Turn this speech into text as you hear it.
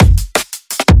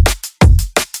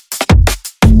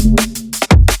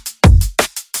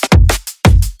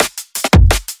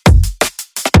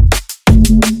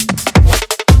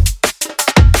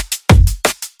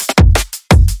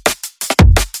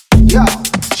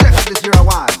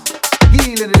01.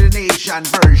 Healing the nation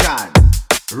version.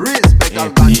 Respect all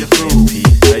ganja crew.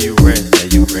 Say you ready, say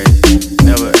you ready.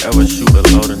 Never ever shoot a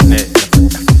load of net.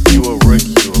 You a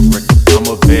rookie, you a rookie. I'm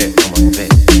a vet, I'm a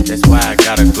vet. That's why I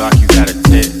got a Glock, you got a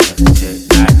tip.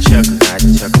 Not chucker,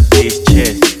 it's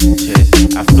chest.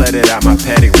 I flooded out my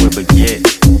paddock with baguette.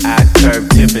 I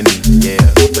curved Tiffany, yeah,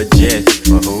 for Jess,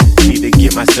 for who? Need to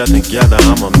get myself together,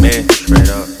 I'm a mess, straight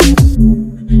up.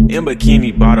 In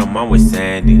bikini bottom, I'm with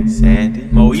Sandy.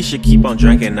 Moesha keep on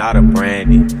drinking all the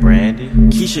brandy.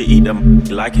 Keisha eat them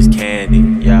like it's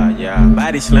candy. Yeah.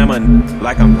 Body slammer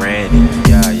like I'm Randy.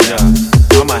 Yeah.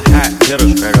 I'm a hot hitter,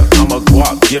 straight up. I'm a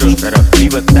guap getter, straight up.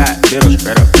 Leave a thot hitter,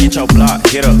 straight up. Get your block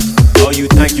hit up. Oh, you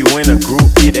think you in a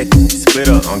group? Get that split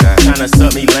up. Oh God, tryna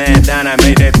suck me laying down, I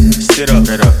made that sit up,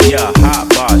 straight up. Yeah, hot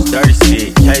box, dirty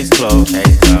shit, case closed.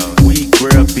 We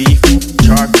grill beef,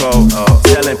 charcoal.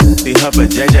 Selling the hupper,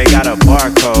 JJ got a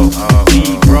barcode. We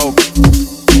broke,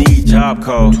 need job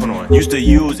code. 21. Used to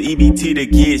use EBT to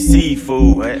get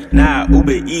seafood. Now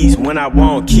Uber Eats when I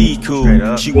want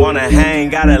Kiku. She wanna hang,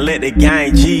 gotta let the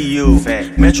gang G you.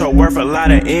 Metro worth a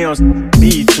lot of M's,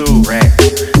 me too.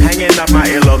 Hanging off my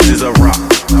earlobes is a rock.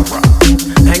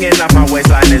 Hanging off my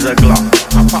waistline is a Glock.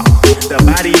 The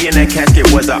body in that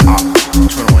casket was a op.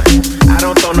 21. I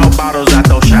don't throw no bottles, I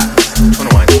throw shots.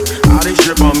 21. All this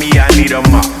drip on me, I need a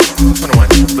mop. 21.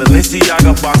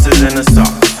 Balenciaga boxes in the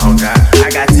sock. Oh God, I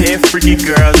got 10 freaky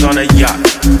girls on a yacht.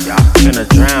 Finna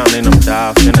drown in them,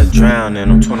 dawg. Finna drown in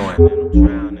them. 21.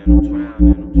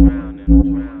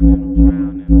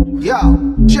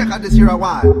 Yo, check out this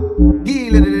 01.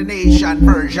 Healing the nation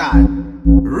version.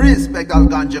 Respect all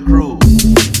ganja crew.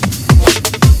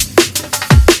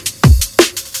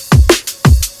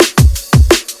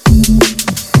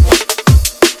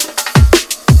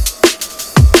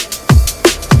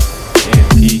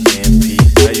 MP,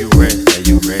 say you ready.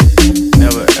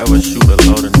 Never ever shoot a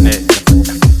load of net.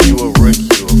 You a rookie,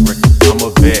 I'm a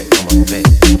vet.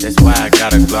 That's why I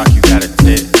got a Glock, you got a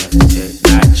tip.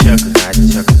 Not chucker,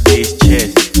 it's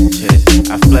chest.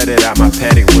 I flooded out my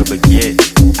paddock with baguette.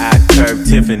 I curved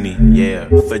Tiffany, yeah,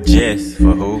 for Jess,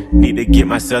 for who? Need to get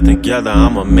myself together,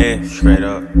 I'm a mess, straight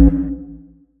up.